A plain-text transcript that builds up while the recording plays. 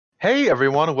Hey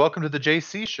everyone, welcome to the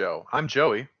JC Show. I'm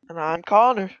Joey, And I'm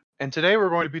Connor. and today we're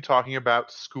going to be talking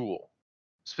about school.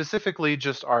 Specifically,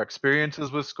 just our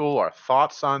experiences with school, our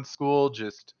thoughts on school,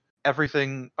 just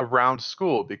everything around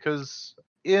school. Because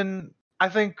I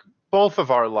think, both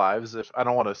of our lives, if I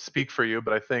don't want to speak for you,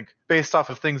 but I think based off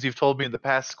of things you've told me in the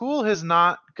past, school has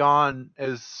not gone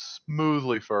as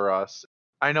smoothly for us.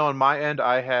 I know on my end,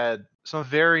 I had some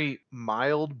very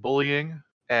mild bullying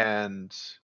and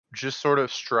just sort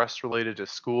of stress related to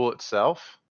school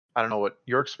itself. I don't know what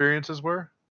your experiences were.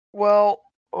 Well,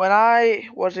 when I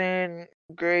was in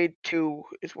grade two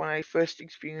is when I first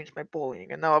experienced my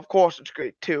bullying. And now, of course, it's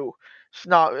grade two. It's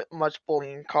not much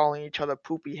bullying, calling each other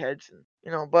poopy heads, and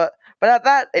but at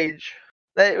that age,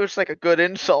 that it was like a good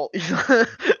insult.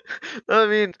 I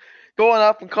mean, going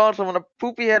up and calling someone a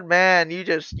poopy head, man, you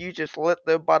just lit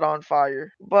their butt on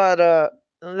fire. But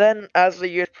then as the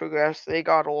years progressed, they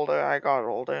got older, I got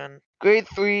older, and grade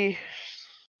three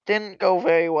didn't go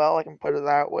very well. I can put it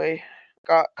that way.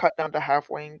 Got cut down to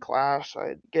halfway in class.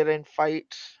 I'd get in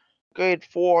fights. Grade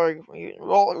four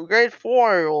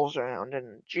rolls around,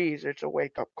 and geez, it's a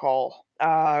wake up call.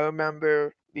 I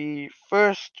remember the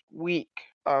first week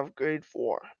of grade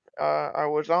four. I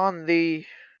was on the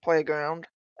playground,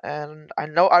 and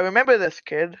I remember this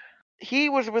kid. He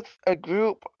was with a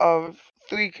group of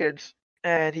three kids,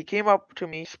 and he came up to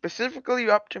me, specifically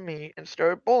up to me, and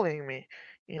started bullying me.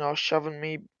 Shoving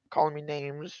me, calling me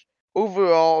names,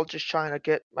 overall just trying to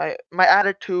get my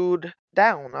attitude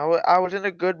down. I was in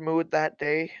a good mood that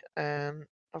day, and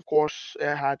of course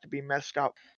it had to be messed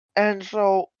up. And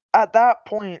so at that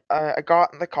point, I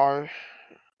got in the car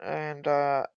and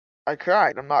I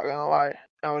cried. I'm not gonna lie.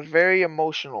 I was very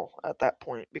emotional at that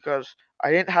point because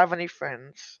I didn't have any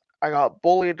friends. I got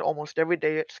bullied almost every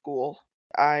day at school.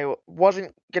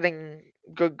 Wasn't getting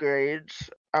good grades.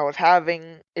 I was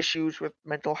having issues with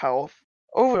mental health.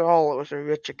 Overall, it was a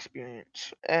rich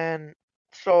experience. And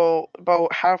so,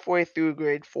 about halfway through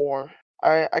grade four,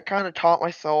 I kind of taught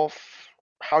myself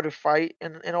how to fight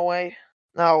in a way.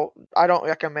 Now, I don't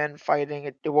recommend fighting,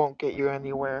 it won't get you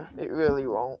anywhere. It really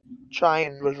won't. Try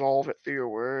and resolve it through your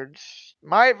words.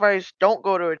 My advice, don't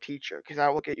go to a teacher, because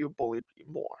that will get you bullied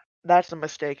more. That's the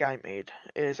mistake I made,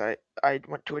 is I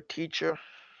went to a teacher,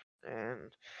 and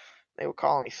they were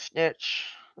calling me snitch.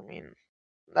 I mean,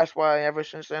 that's why ever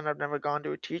since then I've never gone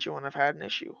to a teacher when I've had an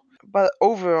issue. But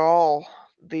overall,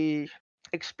 the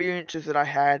experiences that I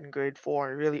had in grade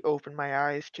four really opened my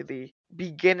eyes to the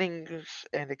beginnings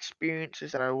and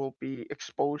experiences that I will be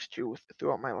exposed to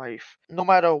throughout my life. No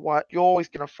matter what, you're always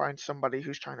going to find somebody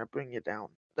who's trying to bring you down.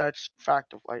 That's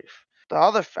fact of life. The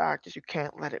other fact is you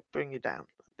can't let it bring you down.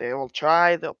 They will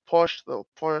try, they'll push,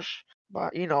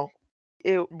 but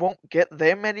it won't get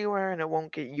them anywhere and it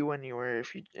won't get you anywhere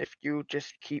if you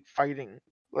just keep fighting.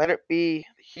 Let it be.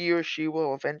 He or she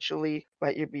will eventually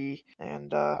let you be.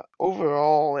 And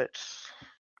overall, it's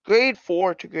grade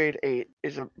four to grade eight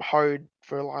is hard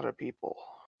for a lot of people.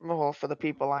 Well, for the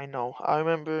people I know. I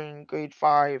remember in grade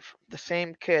five, the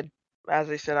same kid. As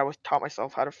I said, I was taught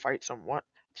myself how to fight somewhat.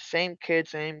 Same kid,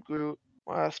 same group.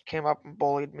 Came up and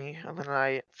bullied me, and then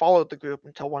I followed the group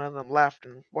until one of them left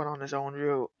and went on his own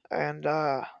route. And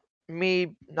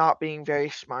me not being very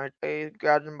smart, I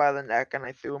grabbed him by the neck and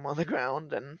I threw him on the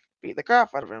ground and beat the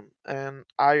crap out of him. And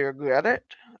I regret it.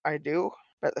 I do.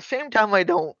 But at the same time, I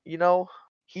don't.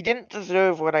 He didn't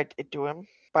deserve what I did to him,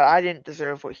 but I didn't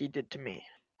deserve what he did to me.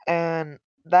 And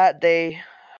that day,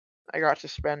 I got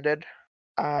suspended.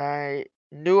 I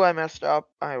knew I messed up.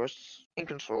 I was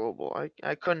inconsolable.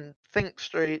 I couldn't think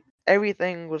straight.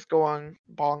 Everything was going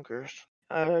bonkers.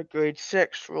 Grade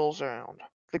 6 rolls around.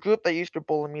 The group that used to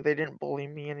bully me, they didn't bully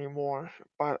me anymore,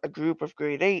 but a group of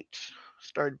grade 8s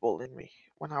started bullying me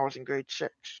when I was in grade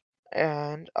 6.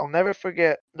 And I'll never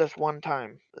forget this one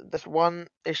time, this one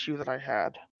issue that I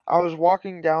had. I was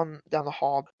walking down the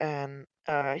hall, and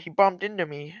he bumped into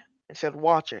me and said,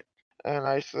 "Watch it." And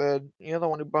I said, "You're the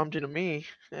one who bumped into me."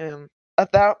 And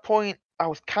at that point, I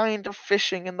was kind of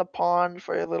fishing in the pond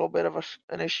for a little bit of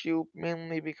an issue,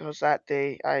 mainly because that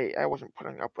day I wasn't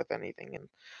putting up with anything. And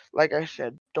like I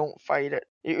said, don't fight it.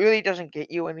 It really doesn't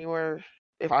get you anywhere.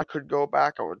 If I could go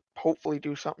back, I would hopefully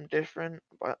do something different,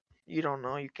 but you don't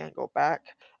know, you can't go back.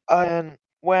 And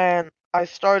when I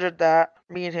started that,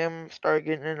 me and him started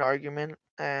getting in an argument,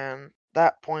 and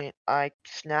that point I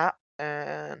snapped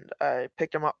and I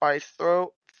picked him up by his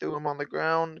throat, threw him on the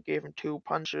ground, gave him two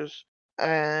punches,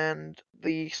 and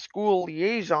the school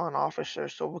liaison officer,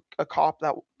 so a cop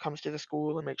that comes to the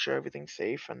school and makes sure everything's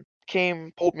safe, and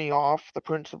pulled me off. The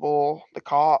principal, the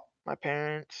cop, my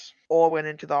parents all went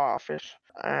into the office,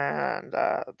 and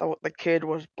the kid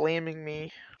was blaming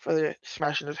me for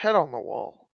smashing his head on the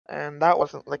wall, and that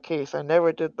wasn't the case. I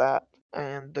never did that,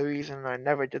 and the reason I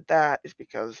never did that is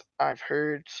because I've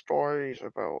heard stories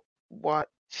about what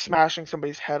smashing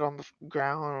somebody's head on the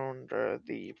ground or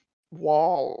the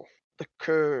wall, the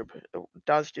curb,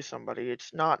 does to somebody.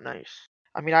 It's not nice.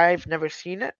 I mean, I've never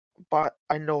seen it, but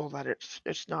I know that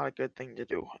it's not a good thing to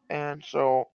do. And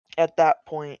so at that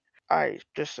point, I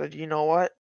just said, you know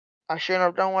what? I shouldn't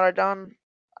have done what I done,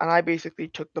 and I basically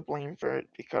took the blame for it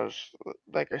because,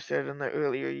 like I said in the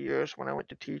earlier years when I went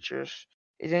to teachers,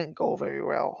 it didn't go very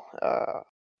well.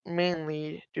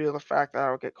 Mainly due to the fact that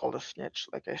I would get called a snitch,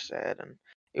 like I said, and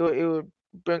it would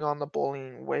bring on the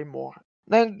bullying way more.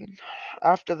 Then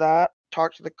after that,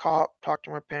 talked to the cop, talked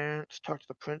to my parents, talked to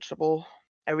the principal.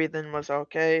 Everything was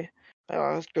okay,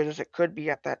 as good as it could be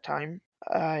at that time.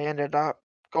 I ended up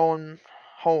going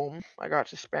home. I got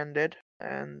suspended,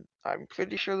 and I'm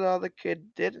pretty sure the other kid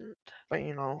didn't. But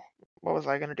what was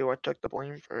I gonna do? I took the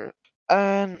blame for it.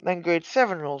 And then grade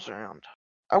 7 rolls around.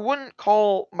 I wouldn't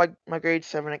call my grade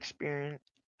 7 experience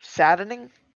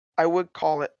saddening. I would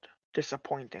call it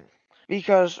disappointing.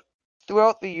 Because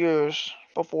throughout the years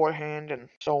beforehand and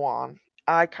so on,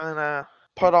 I kind of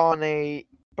put on a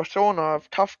persona of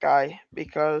tough guy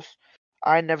because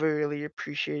I never really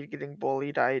appreciated getting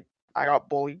bullied. I got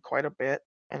bullied quite a bit,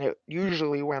 and it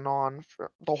usually went on for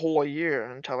the whole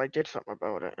year until I did something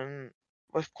about it. And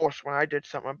of course, when I did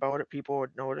something about it, people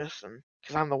would notice, and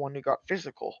because I'm the one who got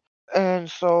physical.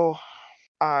 And so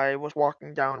I was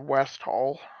walking down West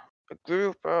Hall. A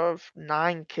group of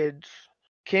 9 kids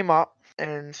came up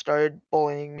and started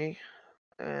bullying me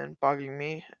and bugging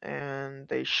me, and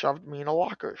they shoved me in a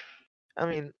locker. I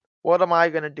mean, what am I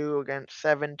gonna do against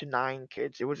 7 to 9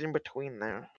 kids? It was in between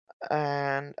there.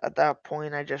 And at that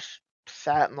point, I just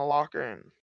sat in the locker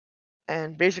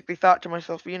and basically thought to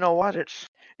myself, you know what?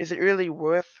 Is it really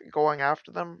worth going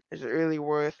after them? Is it really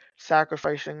worth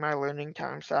sacrificing my learning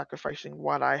time, sacrificing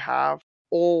what I have,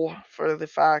 all for the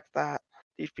fact that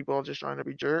these people are just trying to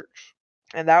be jerks?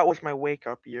 And that was my wake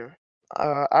up year.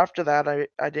 After that,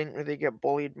 I didn't really get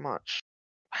bullied much.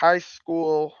 High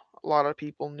school, a lot of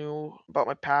people knew about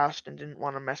my past and didn't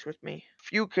want to mess with me.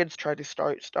 Few kids tried to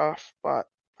start stuff, but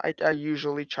I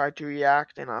usually tried to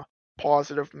react in a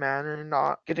positive manner,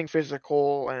 not getting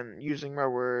physical and using my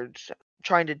words,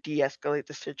 trying to de escalate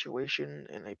the situation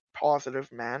in a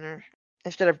positive manner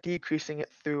instead of decreasing it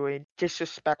through a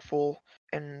disrespectful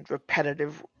and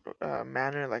repetitive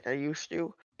manner like I used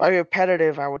to. By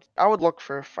repetitive, I would look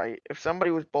for a fight. If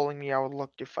somebody was bullying me, I would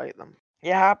look to fight them.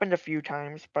 It happened a few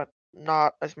times, but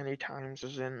not as many times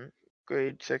as in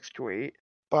grade 6 to 8.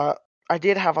 But I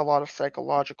did have a lot of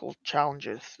psychological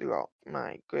challenges throughout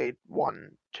my grade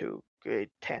 1 to grade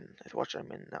 10, is what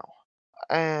I'm in now.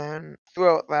 And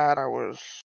throughout that, I was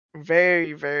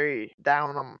very, very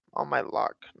down on my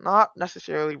luck. Not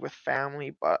necessarily with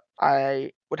family, but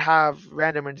I would have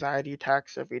random anxiety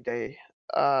attacks every day.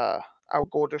 I would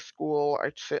go to school,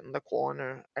 I'd sit in the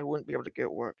corner, I wouldn't be able to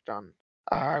get work done.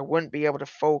 I wouldn't be able to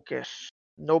focus.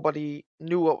 Nobody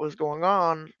knew what was going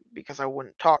on because I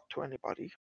wouldn't talk to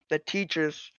anybody. The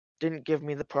teachers didn't give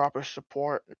me the proper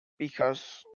support because,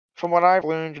 from what I've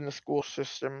learned in the school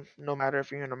system, no matter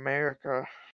if you're in America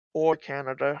or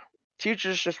Canada,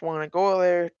 teachers just want to go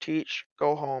there, teach,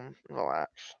 go home, and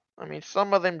relax. I mean,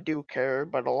 some of them do care,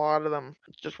 but a lot of them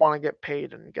just want to get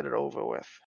paid and get it over with.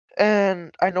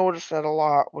 And I noticed that a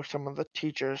lot with some of the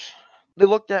teachers. They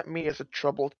looked at me as a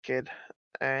troubled kid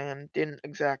and didn't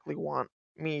exactly want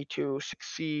me to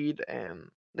succeed, and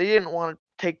they didn't want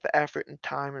to take the effort and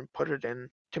time and put it in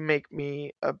to make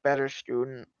me a better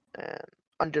student and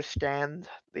understand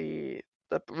the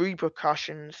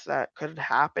repercussions that could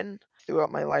happen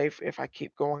throughout my life if I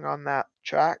keep going on that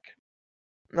track.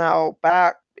 Now,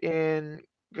 back in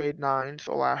grade 9,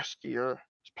 so last year,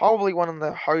 it's probably one of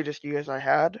the hardest years I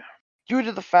had due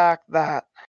to the fact that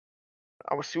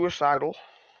I was suicidal.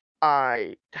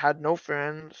 I had no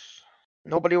friends.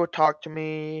 Nobody would talk to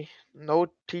me. No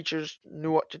teachers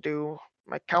knew what to do.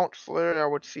 My counselor I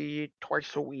would see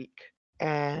twice a week.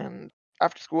 And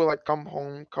after school, I'd come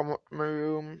home, come up to my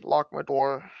room, lock my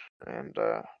door, and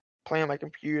play on my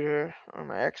computer or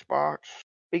my Xbox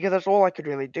because that's all I could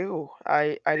really do.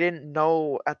 I didn't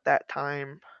know at that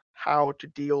time how to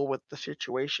deal with the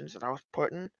situations that I was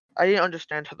put in. I didn't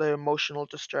understand how the emotional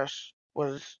distress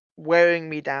was wearing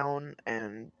me down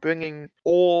and bringing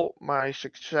all my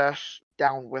success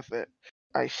down with it.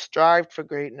 I strived for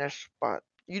greatness, but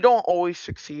you don't always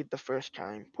succeed the first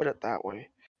time, put it that way.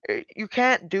 You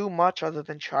can't do much other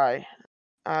than try.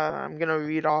 I'm gonna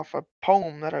read off a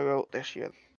poem that I wrote this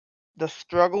year. The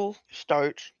struggle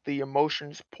starts, the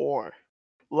emotions pour.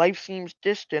 Life seems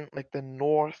distant like the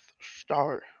North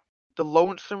Star. The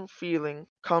lonesome feeling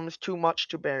comes too much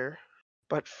to bear,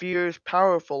 but fear is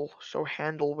powerful, so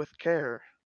handle with care.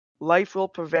 Life will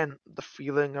prevent the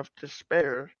feeling of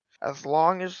despair. As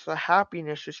long as the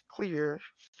happiness is clear,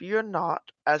 fear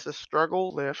not as the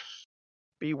struggle lifts.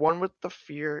 Be one with the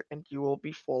fear, and you will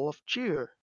be full of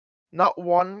cheer. Not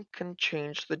one can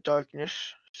change the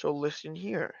darkness, so listen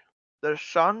here. The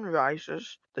sun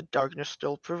rises, the darkness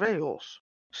still prevails.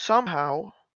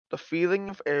 Somehow, the feeling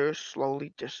of air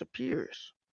slowly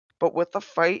disappears. But with a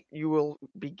fight, you will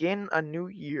begin a new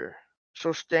year.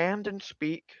 So stand and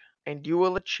speak, and you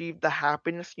will achieve the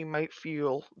happiness you might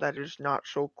feel that is not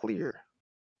so clear.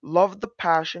 Love the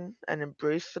passion and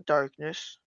embrace the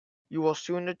darkness. You will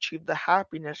soon achieve the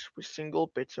happiness with single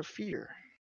bits of fear.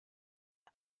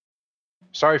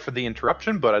 Sorry for the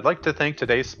interruption, but I'd like to thank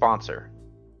today's sponsor.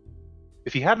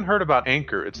 If you hadn't heard about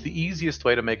Anchor, it's the easiest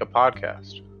way to make a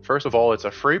podcast. First of all, it's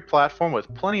a free platform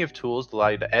with plenty of tools to allow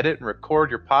you to edit and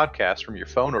record your podcast from your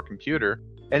phone or computer,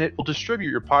 and it will distribute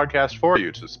your podcast for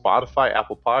you to Spotify,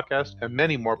 Apple Podcasts, and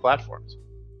many more platforms.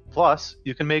 Plus,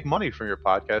 you can make money from your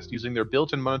podcast using their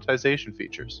built-in monetization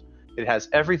features. It has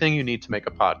everything you need to make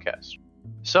a podcast.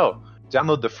 So,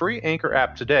 download the free Anchor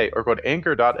app today or go to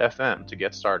anchor.fm to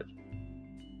get started.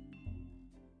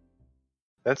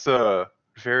 That's a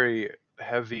very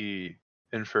heavy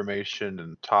information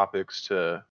and topics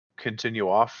to continue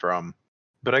off from.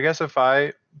 But I guess if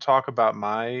I talk about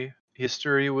my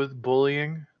history with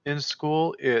bullying in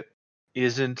school, it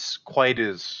isn't quite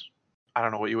as, I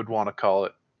don't know what you would want to call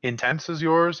it, intense as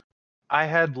yours. I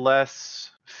had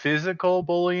less physical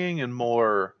bullying and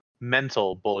more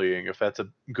mental bullying, if that's a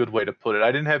good way to put it.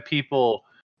 I didn't have people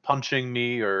punching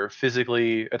me or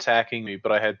physically attacking me,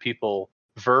 but I had people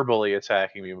verbally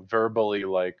attacking me, verbally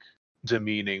like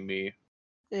demeaning me.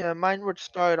 Yeah, mine would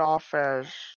start off as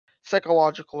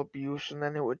psychological abuse and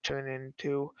then it would turn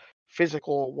into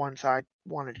physical once I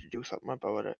wanted to do something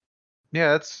about it.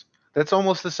 Yeah, that's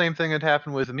almost the same thing that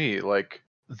happened with me. Like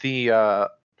the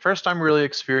first time I really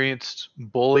experienced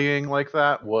bullying like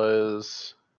that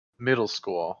was middle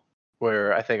school,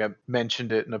 where I think I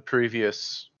mentioned it in a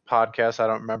previous podcast. I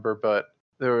don't remember, but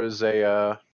there was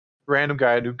a random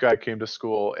guy, a new guy came to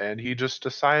school, and he just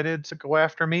decided to go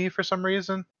after me for some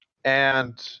reason.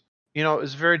 And it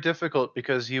was very difficult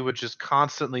because he would just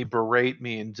constantly berate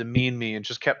me and demean me and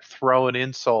just kept throwing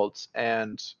insults.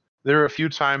 And there were a few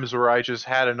times where I just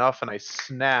had enough and I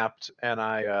snapped. And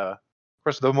of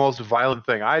course, the most violent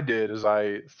thing I did is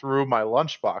I threw my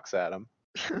lunchbox at him.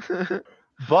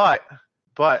 But,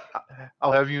 but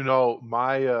I'll have you know,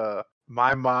 my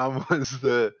mom was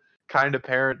the kind of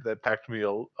parent that packed me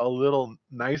a little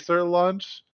nicer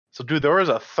lunch. So, dude, there was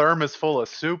a thermos full of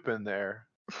soup in there.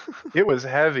 It was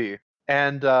heavy.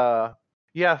 And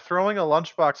yeah, throwing a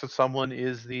lunchbox at someone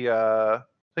is the I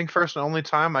think first and only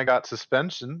time I got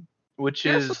suspension, which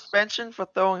Get a is suspension for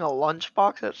throwing a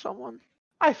lunchbox at someone?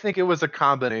 I think it was a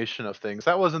combination of things.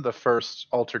 That wasn't the first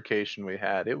altercation we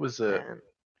had. It was a Man,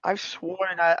 I've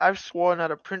sworn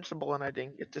at a principal and I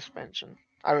didn't get suspension.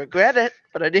 I regret it,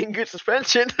 but I didn't get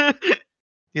suspension.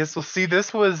 yes, well see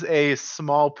this was a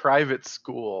small private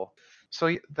school.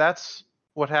 So that's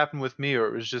what happened with me, or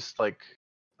it was just like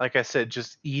I said,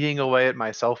 just eating away at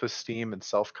my self-esteem and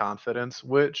self-confidence,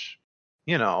 which,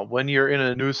 when you're in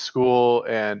a new school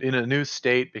and in a new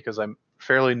state, because I'm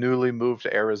fairly newly moved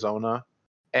to Arizona,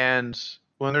 and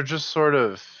when they're just sort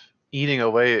of eating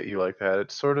away at you like that,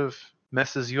 it sort of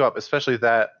messes you up, especially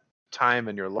that time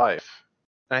in your life.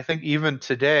 And I think even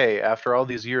today, after all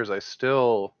these years, I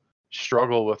still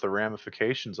struggle with the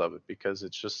ramifications of it because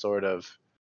it's just sort of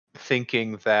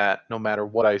thinking that no matter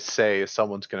what I say,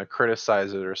 someone's going to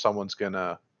criticize it or someone's going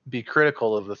to be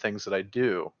critical of the things that I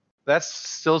do. That's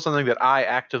still something that I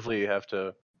actively have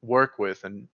to work with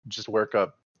and just work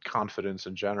up confidence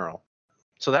in general.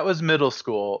 So that was middle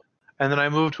school, and then I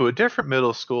moved to a different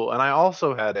middle school, and I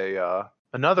also had a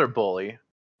another bully,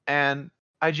 and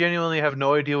I genuinely have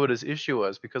no idea what his issue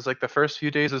was because like the first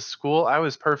few days of school, I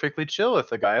was perfectly chill with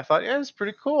the guy. I thought, yeah, it's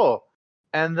pretty cool,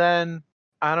 and then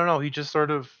I don't know, he just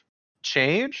sort of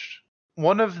changed.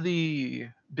 One of the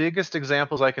biggest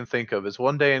examples I can think of is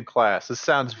one day in class. This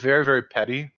sounds very, very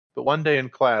petty, but one day in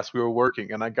class we were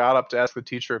working, and I got up to ask the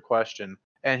teacher a question,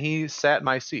 and he sat in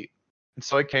my seat. And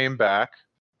so I came back,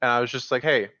 and I was just like,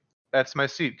 "Hey, that's my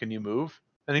seat. Can you move?"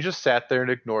 And he just sat there and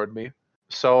ignored me.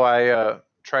 So I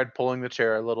tried pulling the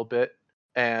chair a little bit,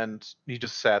 and he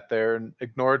just sat there and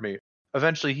ignored me.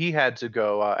 Eventually, he had to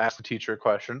go ask the teacher a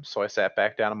question, so I sat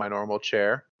back down in my normal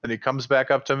chair. And he comes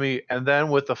back up to me, and then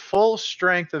with the full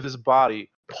strength of his body,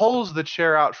 pulls the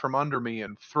chair out from under me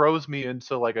and throws me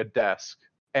into like a desk.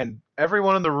 And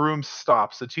everyone in the room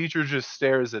stops. The teacher just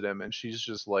stares at him, and she's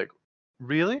just like,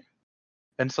 "Really?"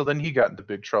 And so then he got into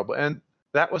big trouble. And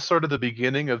that was sort of the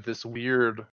beginning of this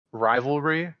weird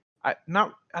rivalry. I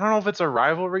don't know if it's a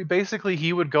rivalry. Basically,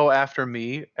 he would go after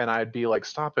me, and I'd be like,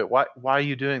 "Stop it! Why are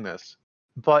you doing this?"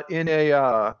 But in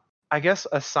a I guess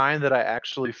a sign that I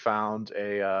actually found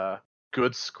a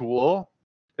good school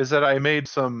is that I made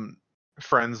some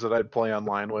friends that I'd play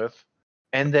online with,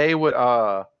 and they would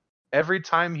every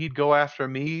time he'd go after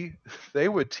me, they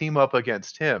would team up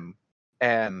against him.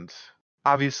 And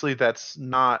obviously that's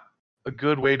not a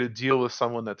good way to deal with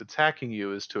someone that's attacking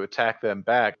you, is to attack them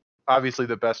back. Obviously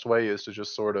the best way is to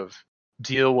just sort of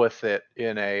deal with it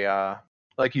in a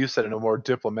like you said, in a more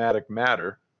diplomatic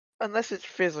manner. Unless it's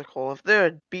physical. If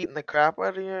they're beating the crap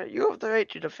out of you, you have the right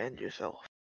to defend yourself.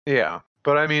 Yeah,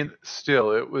 but I mean,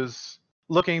 still, it was,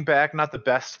 looking back, not the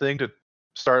best thing to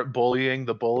start bullying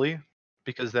the bully,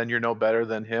 because then you're no better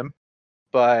than him.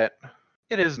 But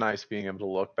it is nice being able to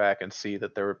look back and see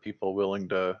that there were people willing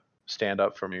to stand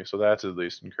up for me, so that's at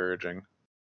least encouraging.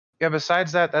 Yeah,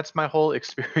 besides that, that's my whole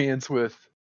experience with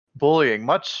bullying.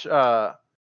 Much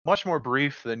more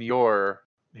brief than your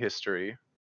history.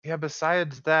 Yeah,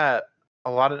 besides that,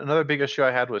 another big issue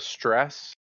I had was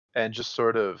stress and just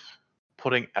sort of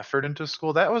putting effort into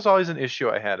school. That was always an issue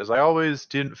I had, is I always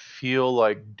didn't feel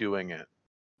like doing it.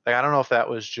 Like, I don't know if that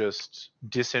was just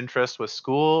disinterest with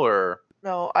school or,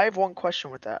 Now, I have one question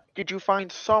with that. Did you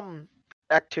find some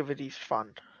activities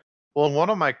fun? well, in one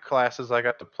of my classes I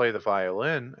got to play the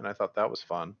violin and I thought that was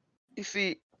fun. You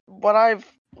see, what I've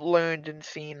learned and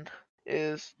seen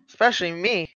is, especially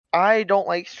me, I don't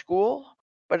like school,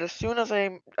 but as soon as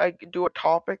I do a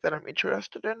topic that I'm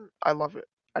interested in, I love it.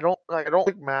 I don't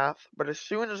like math, but as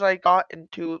soon as I got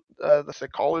into the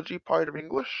psychology part of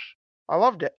English, I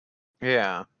loved it.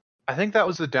 Yeah. I think that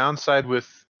was the downside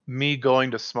with me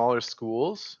going to smaller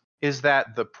schools, is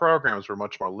that the programs were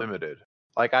much more limited.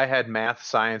 Like, I had math,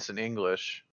 science, and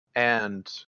English, and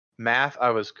math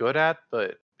I was good at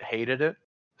but hated it.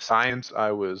 Science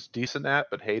I was decent at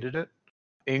but hated it.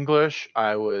 English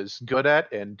I was good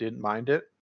at and didn't mind it.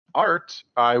 Art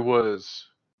I was,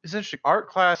 it's interesting. Art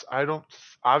class, I don't,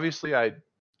 obviously I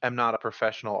am not a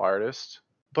professional artist,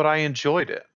 but I enjoyed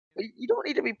it. You don't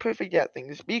need to be perfect at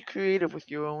things. Be creative with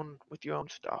your own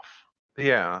stuff.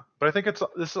 Yeah, but I think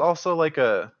this is also like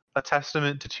a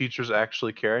testament to teachers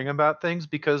actually caring about things,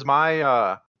 because my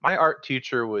art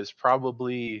teacher was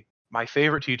probably my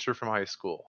favorite teacher from high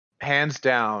school. Hands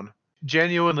down.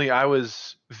 Genuinely, I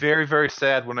was very, very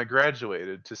sad when I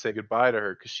graduated to say goodbye to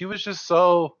her, because she was just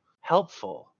so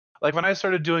helpful. Like, when I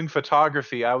started doing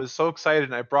photography, I was so excited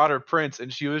and I brought her prints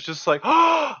and she was just like,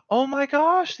 "Oh my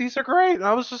gosh, these are great." And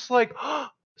I was just like,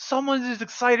 "Someone's as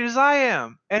excited as I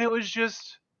am." And it was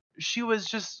just, she was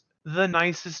just the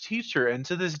nicest teacher, and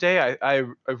to this day I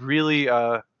really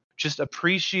just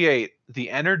appreciate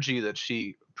the energy that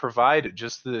she provided.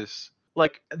 Just this,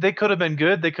 like, they could have been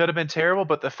good, they could have been terrible,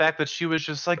 but the fact that she was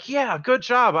just like, "Yeah, good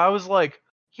job," I was like,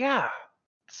 yeah.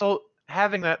 So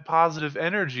having that positive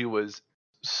energy was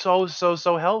so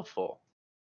helpful.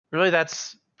 Really,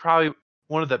 that's probably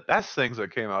one of the best things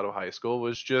that came out of high school,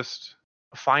 was just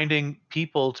finding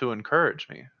people to encourage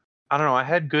me. I don't know, I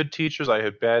had good teachers, I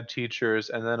had bad teachers,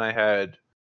 and then I had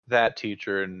that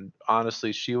teacher, and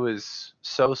honestly, she was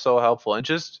so helpful. And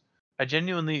just, I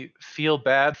genuinely feel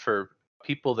bad for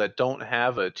people that don't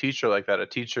have a teacher like that, a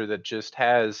teacher that just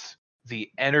has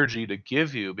the energy to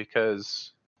give you,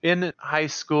 because in high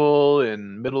school,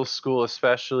 in middle school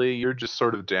especially, you're just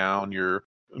sort of down, you're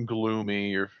gloomy,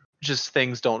 you're just,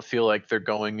 things don't feel like they're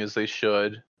going as they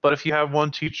should. But if you have one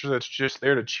teacher that's just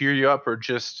there to cheer you up, or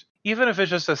just, even if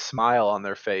it's just a smile on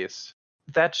their face,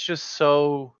 that's just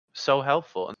so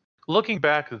helpful. And looking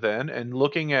back then and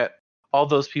looking at all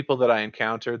those people that I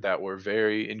encountered that were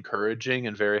very encouraging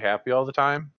and very happy all the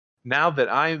time, now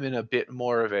that I'm in a bit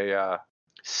more of a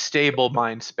stable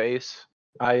mind space,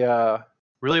 I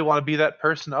really want to be that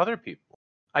person to other people.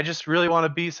 I just really want to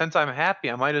be, since I'm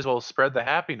happy, I might as well spread the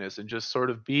happiness and just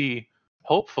sort of be,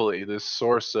 hopefully, this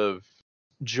source of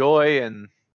joy and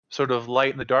sort of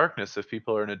light in the darkness if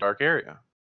people are in a dark area.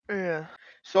 Yeah.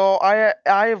 So I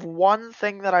have one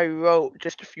thing that I wrote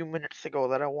just a few minutes ago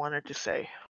that I wanted to say.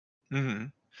 Hmm.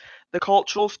 The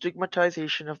cultural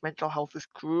stigmatization of mental health is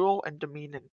cruel and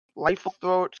demeaning. Life will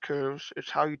throw its curves.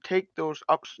 It's how you take those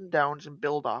ups and downs and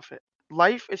build off it.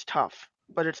 Life is tough,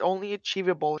 but it's only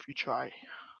achievable if you try.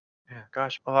 Yeah,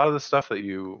 gosh, a lot of the stuff that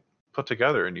you put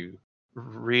together and you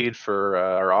read for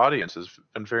our audience has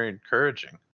been very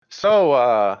encouraging.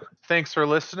 So, thanks for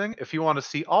listening. If you want to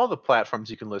see all the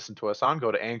platforms you can listen to us on,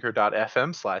 go to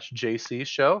anchor.fm/JC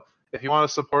Show. If you want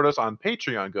to support us on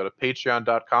Patreon, go to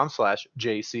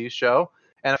patreon.com/JC Show.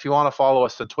 And if you want to follow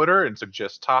us on Twitter and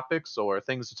suggest topics or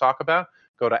things to talk about,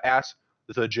 go to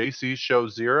the JC Show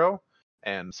 0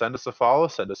 and send us a follow,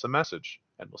 send us a message,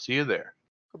 and we'll see you there.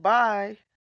 Goodbye.